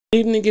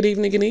Good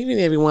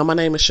evening, everyone. My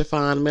name is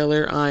Chiffon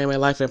Miller. I am a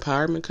life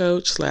empowerment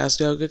coach /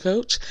 yoga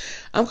coach.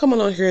 I'm coming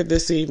on here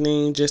this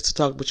evening just to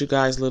talk with you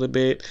guys a little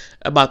bit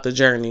about the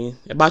journey,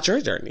 about your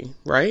journey,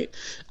 right?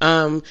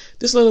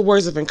 Just little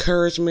words of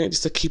encouragement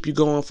just to keep you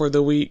going for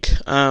the week.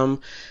 I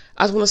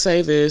just want to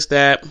say this,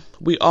 that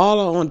we all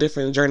are on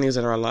different journeys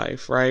in our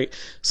life, right?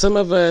 Some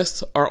of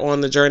us are on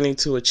the journey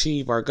to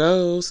achieve our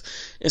goals,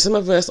 and some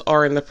of us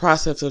are in the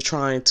process of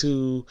trying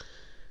to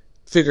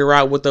figure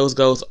out what those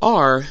goals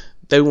are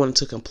they wanted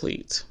to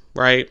complete,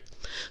 right?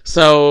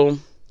 So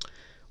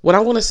what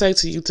I want to say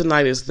to you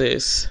tonight is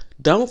this: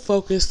 don't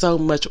focus so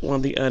much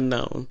on the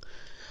unknown.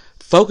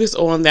 Focus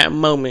on that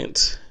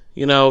moment,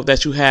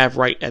 that you have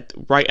right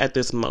at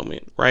this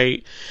moment,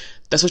 right?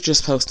 That's what you're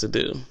supposed to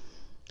do.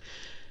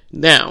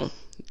 Now,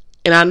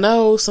 and I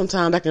know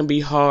sometimes that can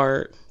be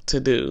hard to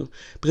do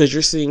because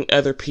you're seeing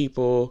other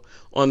people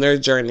on their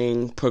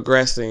journey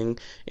progressing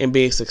and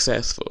being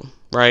successful,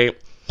 right?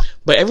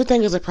 But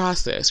everything is a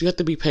process. You have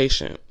to be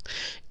patient.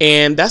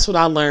 And that's what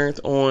I learned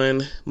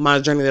on my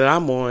journey that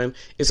I'm on,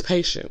 is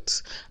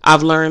patience.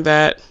 I've learned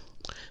that,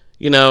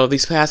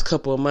 these past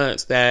couple of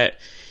months, that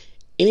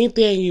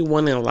anything you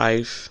want in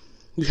life,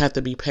 you have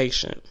to be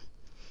patient,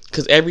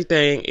 because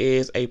everything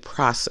is a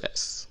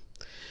process.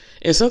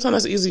 And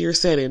sometimes it's easier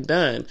said than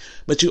done,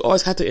 but you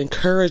always have to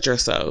encourage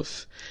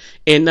yourself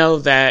and know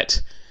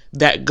that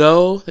that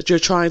goal that you're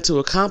trying to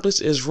accomplish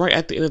is right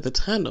at the end of the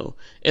tunnel,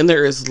 and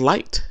there is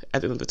light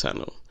at the end of the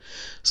tunnel.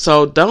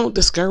 So don't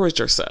discourage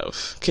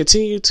yourself.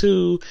 Continue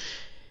to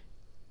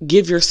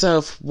give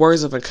yourself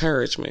words of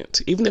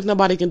encouragement. Even if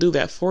nobody can do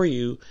that for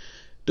you,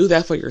 do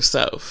that for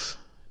yourself.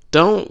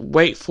 Don't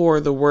wait for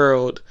the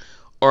world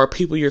or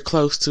people you're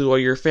close to or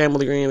your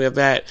family or any of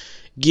that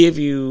give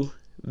you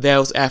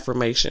those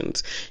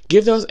affirmations.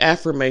 Give those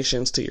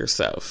affirmations to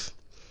yourself.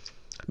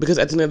 Because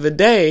at the end of the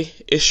day,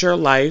 it's your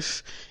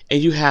life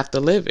and you have to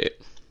live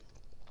it,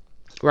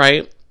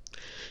 right?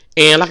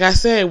 And like I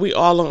said, we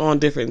all are on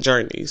different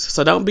journeys.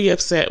 So don't be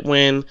upset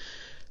when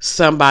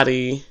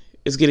somebody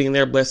is getting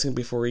their blessing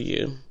before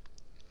you,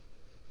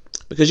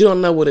 because you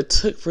don't know what it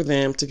took for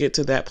them to get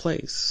to that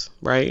place,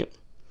 right?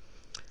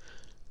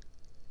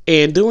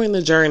 And during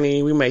the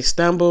journey, we may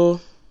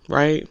stumble,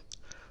 right?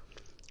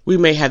 We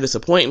may have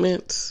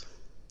disappointments.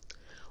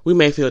 We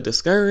may feel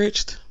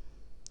discouraged.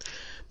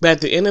 But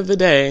at the end of the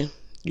day,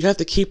 you have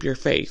to keep your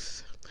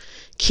faith.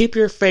 Keep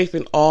your faith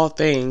in all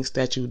things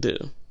that you do,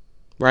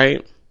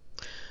 right?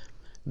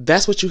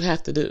 That's what you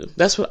have to do.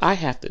 That's what I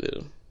have to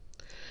do.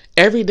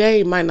 Every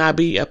day might not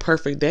be a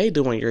perfect day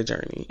during your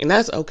journey, and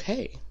that's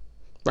okay,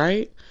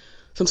 right?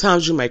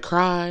 Sometimes you may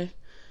cry.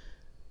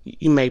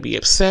 You may be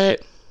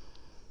upset.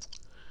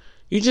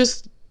 You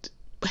just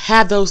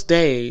have those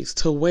days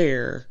to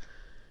where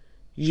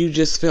you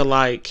just feel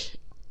like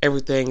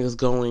everything is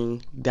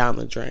going down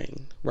the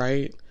drain,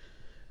 right?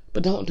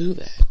 But don't do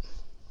that.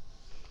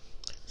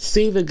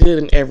 See the good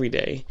in every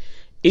day,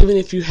 even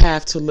if you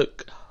have to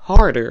look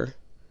harder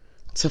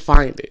to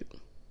find it.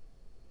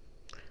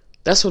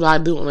 That's what I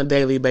do on a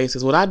daily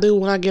basis. What I do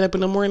when I get up in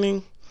the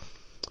morning,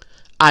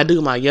 I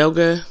do my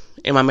yoga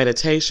and my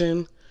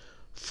meditation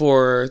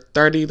for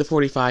 30 to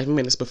 45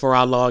 minutes before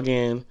I log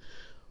in,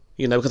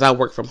 because I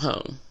work from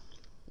home.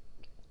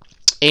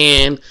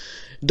 And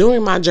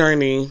during my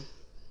journey,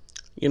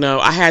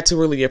 I had to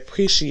really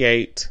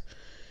appreciate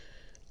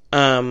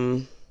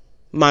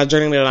my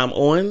journey that I'm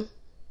on,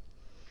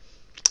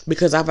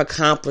 because I've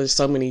accomplished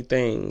so many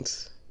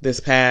things this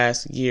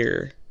past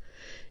year,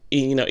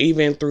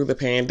 even through the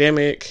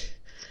pandemic,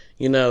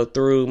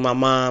 through my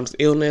mom's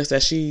illness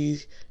that she,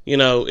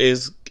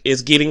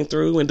 is getting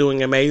through and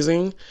doing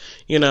amazing,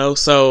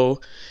 so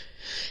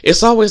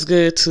it's always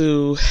good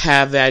to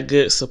have that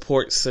good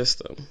support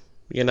system,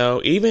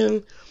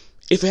 even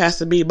if it has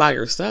to be by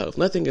yourself.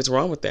 Nothing is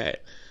wrong with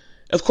that.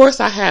 Of course,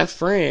 I have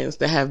friends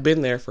that have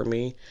been there for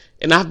me,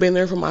 and I've been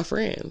there for my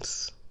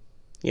friends.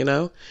 It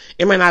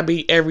may not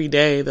be every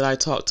day that I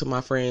talk to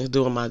my friends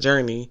during my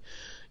journey,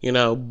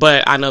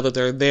 but I know that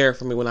they're there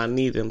for me when I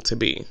need them to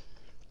be.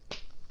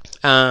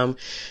 And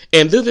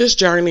through this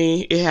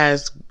journey, it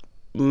has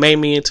made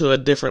me into a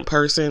different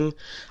person.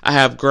 I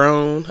have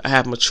grown. I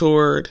have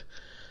matured.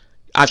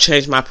 I've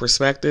changed my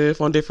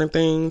perspective on different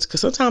things, because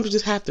sometimes you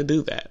just have to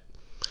do that.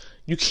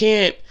 You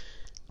can't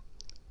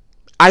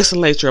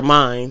isolate your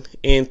mind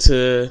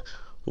into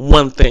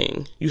one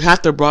thing. You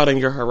have to broaden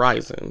your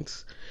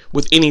horizons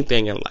with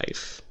anything in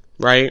life,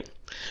 right?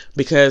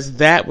 Because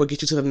that will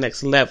get you to the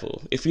next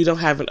level. If you don't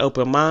have an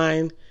open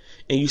mind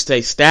and you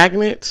stay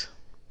stagnant,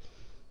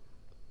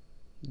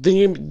 then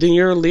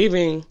you're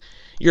living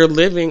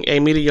a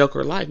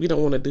mediocre life. You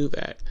don't want to do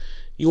that.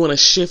 You want to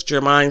shift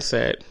your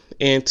mindset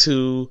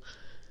into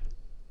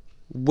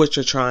what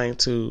you're trying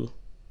to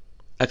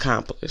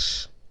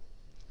accomplish,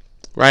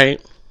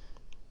 right?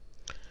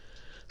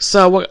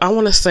 So what I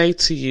want to say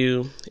to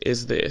you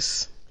is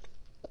this: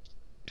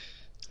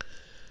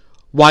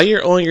 while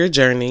you're on your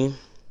journey,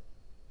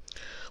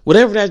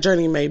 whatever that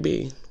journey may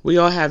be, we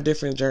all have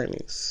different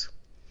journeys.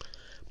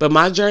 But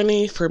my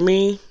journey for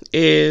me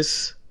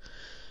is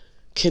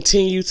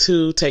continue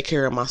to take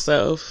care of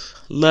myself,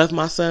 love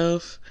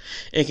myself,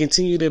 and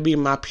continue to be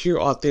my pure,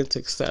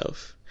 authentic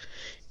self.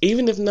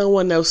 Even if no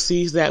one else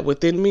sees that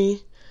within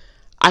me,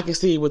 I can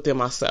see it within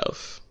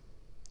myself.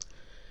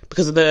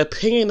 Because the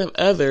opinion of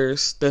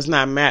others does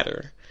not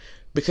matter.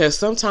 Because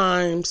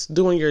sometimes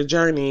during your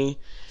journey,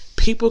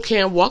 people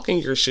can't walk in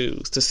your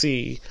shoes to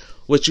see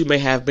what you may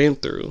have been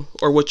through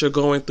or what you're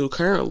going through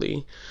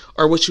currently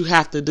or what you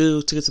have to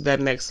do to get to that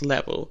next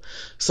level.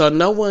 So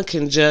no one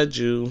can judge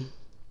you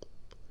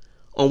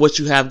on what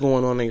you have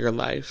going on in your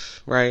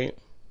life, right?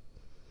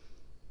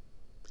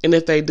 And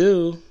if they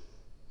do,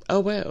 oh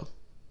well.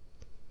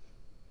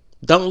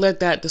 Don't let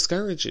that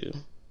discourage you.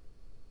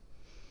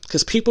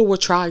 Because people will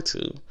try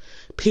to.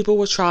 People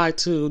will try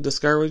to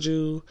discourage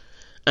you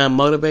and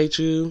motivate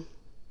you.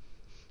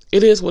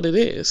 It is what it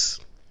is.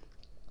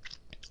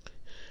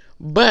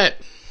 But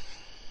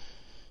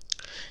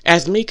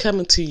as me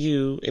coming to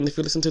you, and if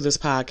you listen to this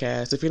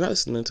podcast, if you're not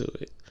listening to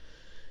it,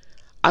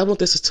 I want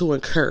this to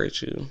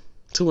encourage you.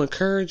 To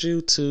encourage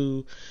you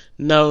to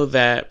know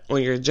that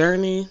on your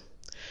journey,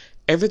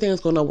 everything is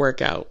going to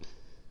work out,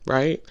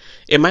 right?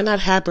 It might not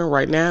happen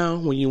right now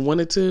when you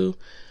want it to,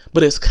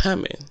 but it's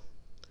coming.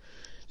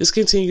 Just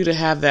continue to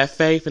have that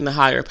faith in the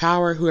higher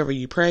power, whoever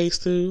you praise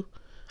to.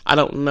 I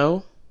don't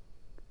know,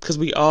 because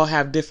we all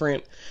have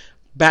different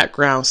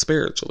backgrounds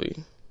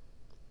spiritually.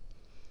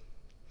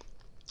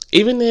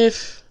 Even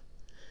if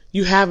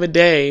you have a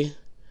day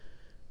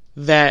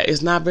that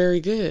is not very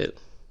good,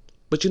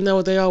 but you know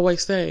what they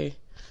always say,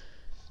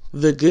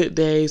 the good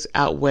days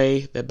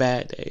outweigh the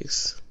bad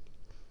days.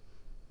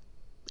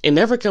 And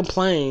never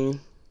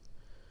complain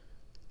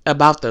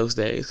about those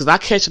days, because I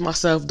catch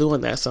myself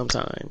doing that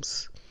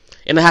sometimes.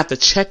 And I have to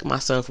check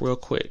myself real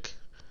quick,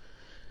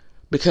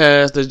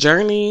 because the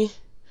journey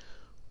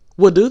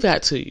will do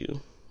that to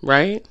you,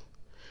 right?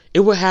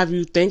 It will have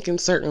you thinking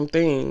certain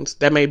things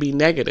that may be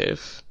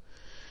negative.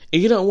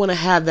 And you don't want to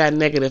have that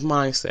negative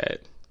mindset.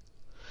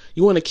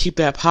 You want to keep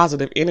that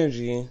positive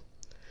energy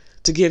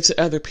to give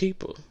to other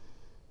people,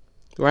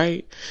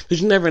 right?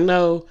 Because you never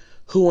know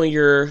who in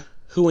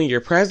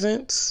your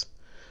presence,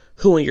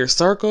 who in your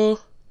circle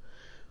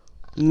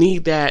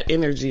need that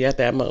energy at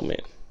that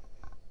moment.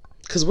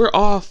 Because we're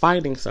all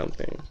fighting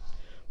something.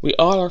 We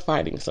all are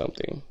fighting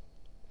something.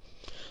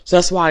 So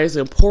that's why it's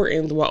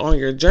important while on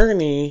your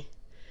journey,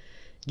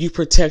 you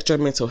protect your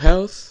mental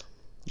health,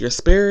 your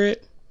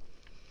spirit,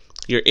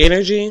 your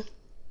energy.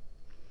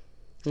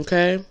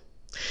 Okay?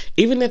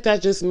 Even if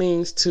that just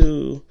means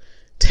to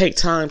take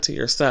time to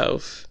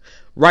yourself.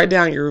 Write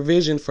down your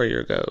vision for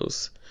your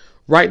goals.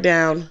 Write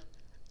down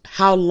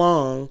how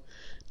long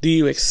do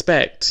you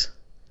expect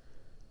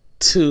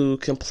to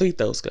complete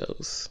those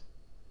goals.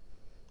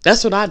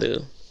 That's what I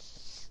do.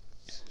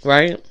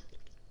 Right?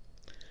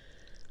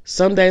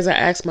 Some days I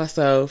ask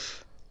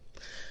myself,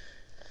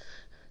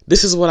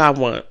 this is what I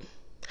want.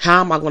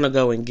 How am I going to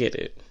go and get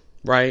it?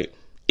 Right?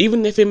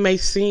 Even if it may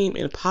seem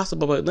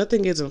impossible, but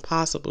nothing is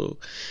impossible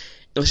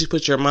unless you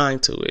put your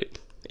mind to it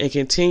and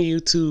continue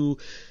to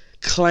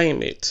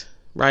claim it,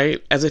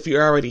 right? As if you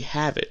already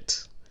have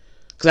it.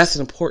 Because that's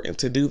important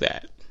to do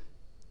that.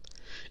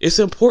 It's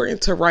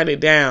important to write it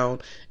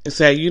down and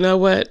say, you know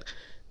what?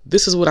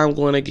 This is what I'm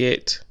going to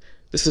get.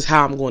 This is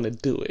how I'm going to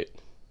do it.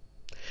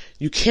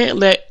 You can't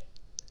let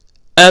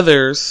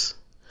others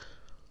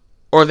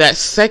or that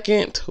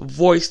second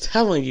voice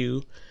telling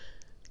you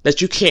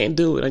that you can't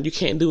do it and you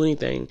can't do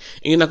anything and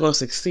you're not going to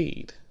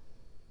succeed.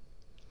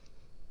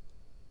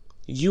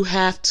 You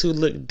have to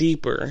look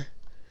deeper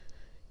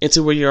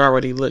into where you're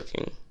already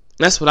looking.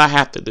 That's what I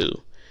have to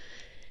do.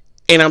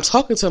 And I'm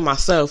talking to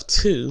myself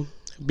too,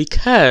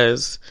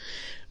 because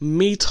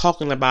me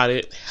talking about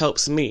it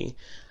helps me.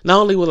 Not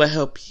only will it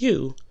help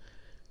you,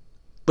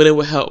 but it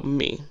will help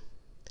me.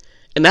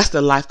 And that's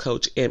the life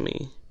coach in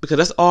me. Because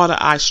that's all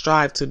that I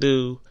strive to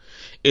do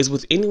is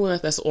with anyone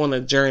that's on a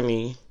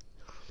journey,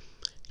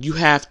 you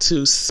have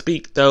to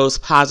speak those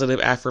positive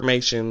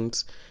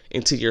affirmations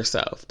into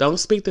yourself. Don't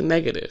speak the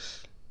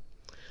negative.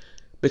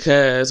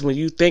 Because when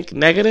you think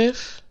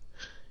negative,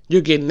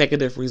 you'll get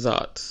negative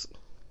results.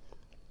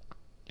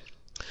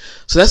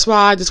 So that's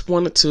why I just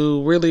wanted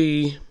to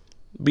really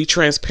be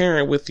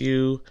transparent with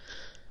you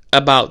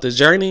about the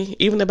journey,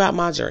 even about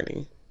my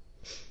journey.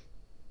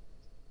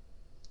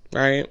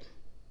 Right?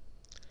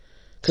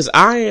 Because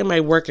I am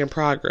a work in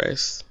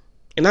progress.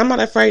 And I'm not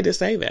afraid to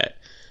say that.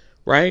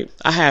 Right?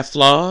 I have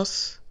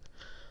flaws,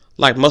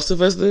 like most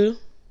of us do.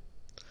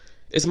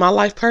 Is my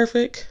life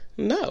perfect?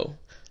 No.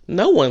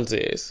 No one's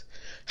is.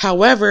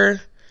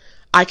 However,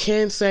 I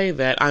can say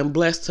that I'm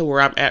blessed to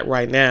where I'm at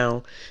right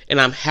now, and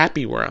I'm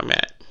happy where I'm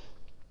at.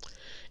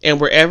 And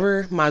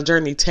wherever my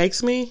journey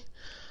takes me,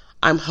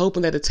 I'm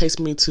hoping that it takes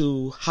me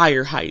to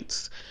higher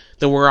heights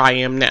than where I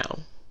am now.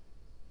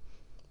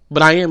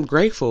 But I am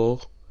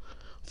grateful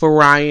for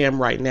where I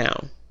am right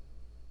now.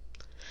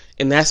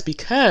 And that's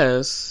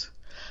because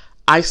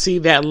I see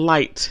that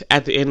light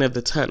at the end of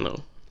the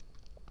tunnel.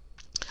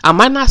 I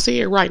might not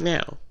see it right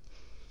now,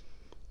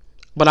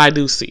 but I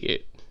do see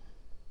it.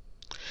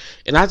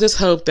 And I just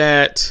hope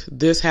that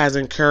this has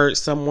encouraged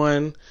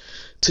someone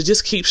to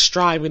just keep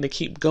striving, to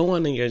keep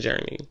going in your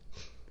journey.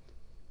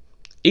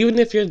 Even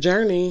if you're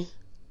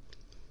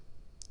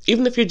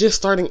just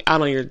starting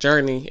out on your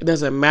journey, it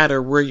doesn't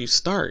matter where you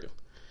start.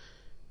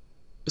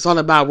 It's all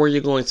about where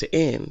you're going to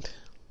end.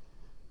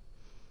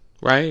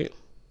 Right?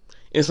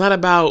 It's not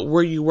about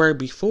where you were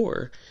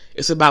before.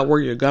 It's about where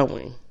you're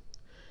going.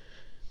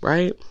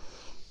 Right?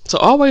 So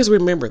always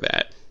remember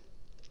that.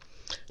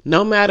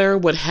 No matter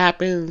what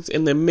happens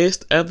in the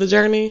midst of the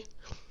journey,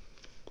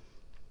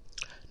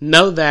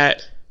 know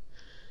that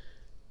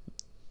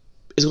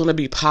it's going to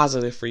be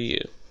positive for you.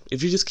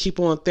 If you just keep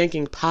on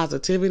thinking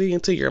positivity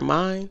into your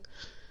mind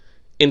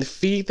and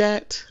feed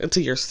that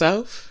into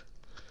yourself,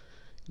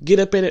 get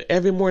up in it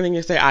every morning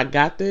and say, I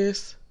got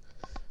this.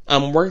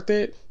 I'm worth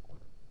it.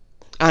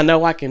 I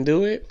know I can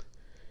do it.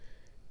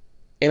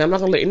 And I'm not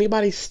going to let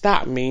anybody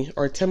stop me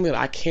or tell me that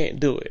I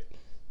can't do it.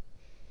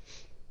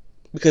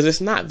 Because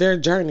it's not their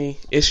journey,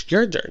 it's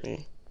your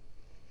journey.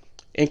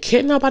 And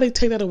can't nobody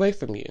take that away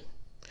from you.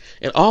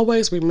 And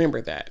always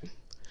remember that.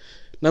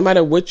 No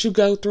matter what you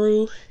go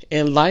through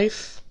in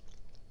life,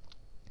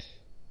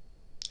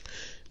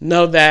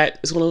 know that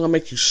it's going to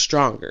make you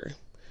stronger,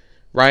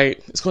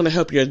 right? It's going to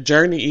help your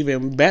journey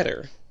even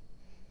better,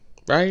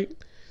 right?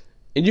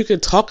 And you can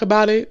talk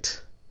about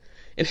it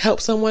and help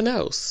someone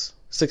else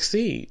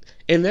succeed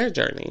in their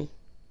journey.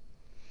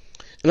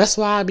 And that's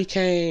why I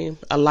became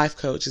a life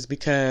coach, is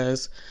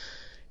because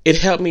it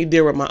helped me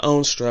deal with my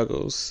own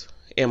struggles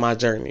in my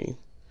journey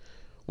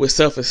with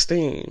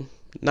self-esteem,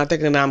 not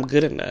thinking that I'm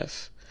good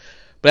enough.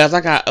 But as I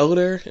got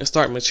older and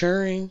start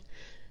maturing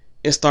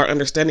and start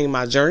understanding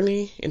my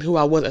journey and who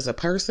I was as a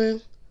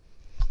person,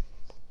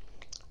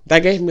 that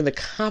gave me the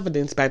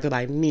confidence back that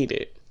I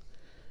needed.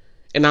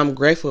 And I'm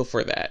grateful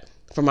for that,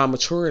 for my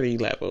maturity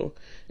level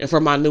and for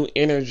my new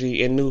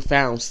energy and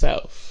newfound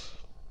self.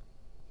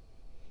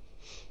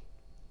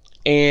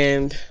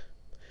 And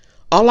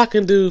all I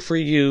can do for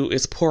you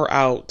is pour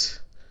out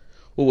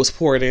what was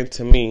poured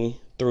into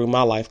me through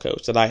my life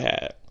coach that I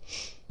had.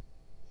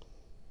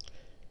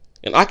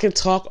 And I can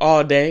talk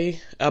all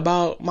day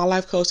about my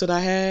life coach that I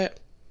had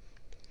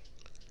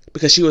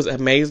because she was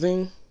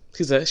amazing.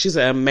 She's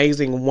an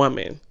amazing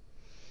woman.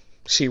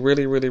 She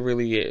really, really,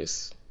 really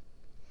is.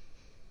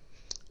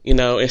 You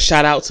know, and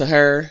shout out to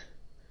her.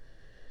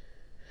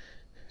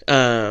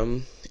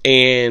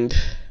 And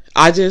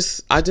I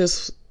just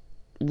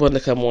wanted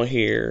to come on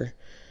here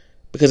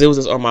because it was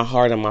just on my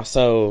heart and my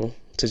soul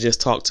to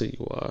just talk to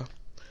you all.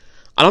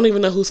 I don't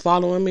even know who's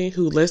following me,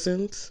 who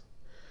listens,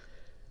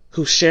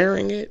 who's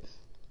sharing it.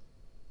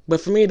 But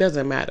for me, it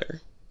doesn't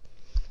matter.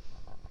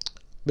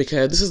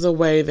 Because this is a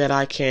way that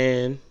I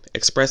can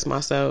express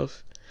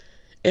myself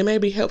and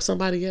maybe help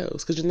somebody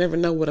else. Because you never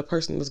know what a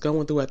person is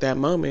going through at that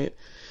moment,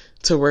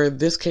 to where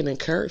this can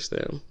encourage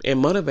them and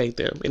motivate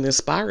them and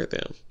inspire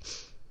them.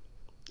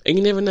 And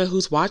you never know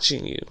who's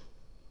watching you.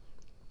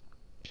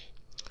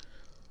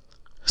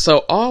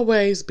 So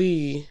always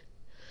be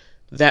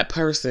that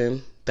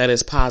person that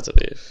is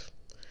positive.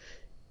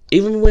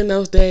 Even when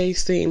those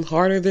days seem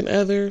harder than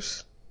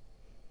others,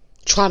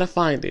 try to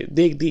find it.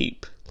 Dig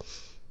deep.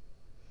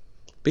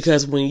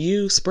 Because when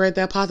you spread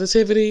that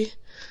positivity,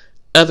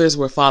 others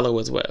will follow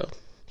as well.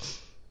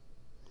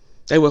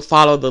 They will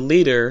follow the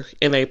leader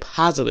in a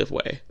positive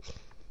way.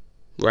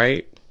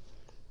 Right?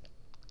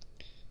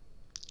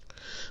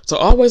 So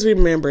always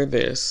remember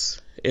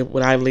this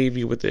when I leave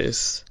you with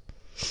this.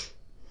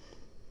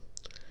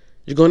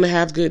 You're going to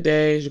have good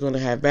days. You're going to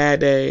have bad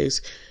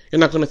days. You're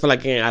not going to feel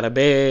like getting out of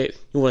bed.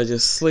 You want to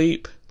just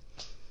sleep.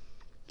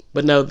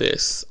 But know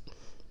this.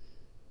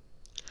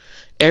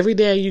 Every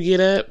day you get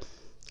up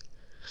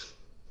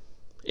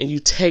and you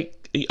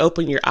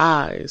open your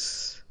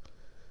eyes,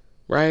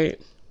 right?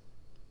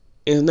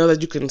 And know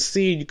that you can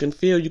see, you can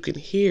feel, you can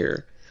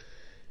hear.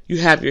 You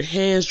have your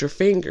hands, your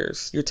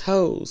fingers, your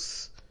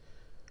toes.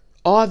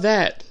 All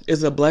that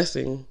is a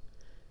blessing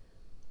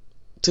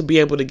to be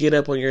able to get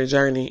up on your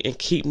journey and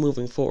keep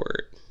moving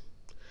forward.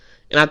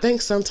 And I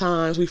think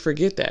sometimes we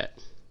forget that.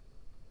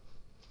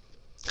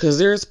 Because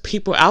there's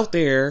people out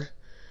there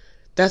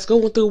that's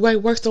going through way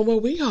worse than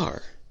what we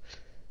are.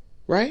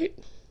 Right?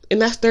 And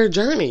that's their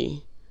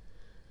journey.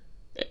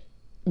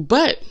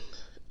 But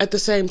at the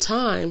same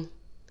time,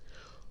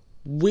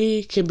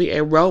 we can be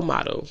a role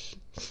model.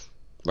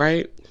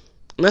 Right?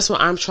 And that's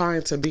what I'm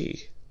trying to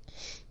be.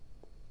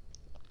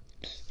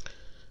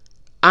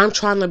 I'm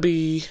trying to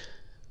be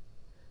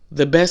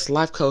the best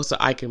life coach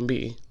that I can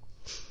be.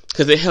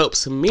 Because it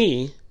helps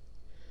me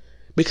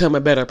become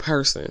a better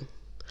person.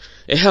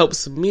 It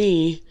helps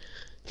me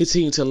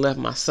continue to love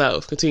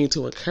myself, continue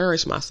to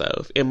encourage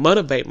myself, and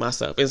motivate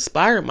myself,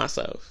 inspire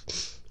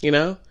myself, you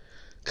know?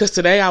 Because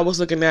today I was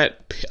looking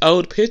at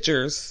old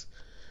pictures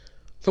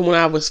from when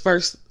I was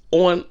first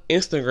on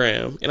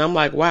Instagram, and I'm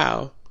like,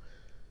 wow,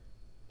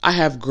 I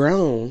have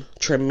grown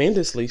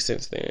tremendously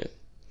since then.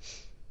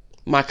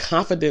 My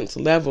confidence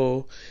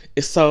level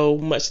is so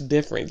much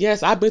different.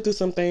 Yes, I've been through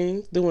some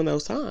things during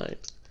those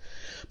times,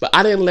 but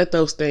I didn't let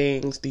those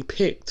things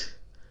depict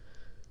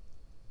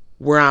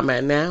where I'm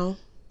at now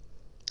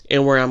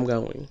and where I'm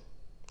going.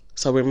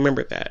 So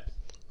remember that,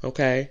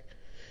 okay?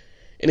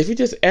 And if you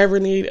just ever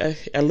need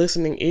a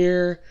listening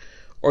ear,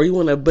 or you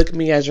want to book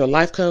me as your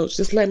life coach,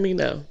 just let me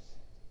know.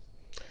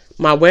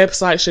 My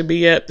website should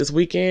be up this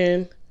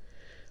weekend,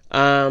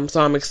 so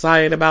I'm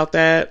excited about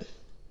that,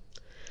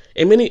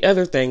 and many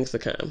other things to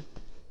come.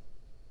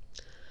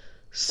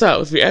 So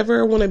if you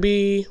ever want to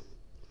be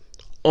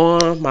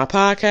on my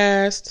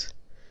podcast,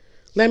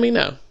 let me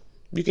know.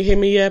 You can hit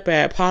me up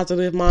at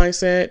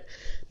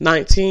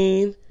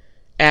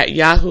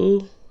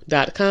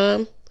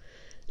positivemindset19@yahoo.com,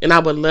 and I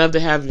would love to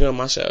have you on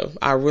my show.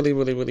 I really,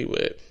 really, really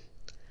would.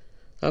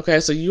 Okay,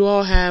 so you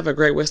all have a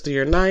great rest of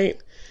your night.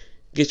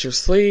 Get your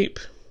sleep.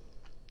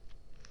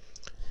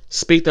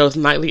 Speak those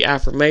nightly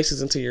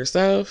affirmations into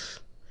yourself.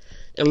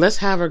 And let's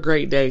have a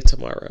great day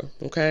tomorrow,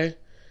 okay?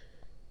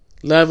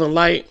 Love and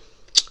light.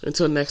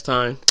 Until next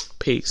time,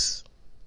 peace.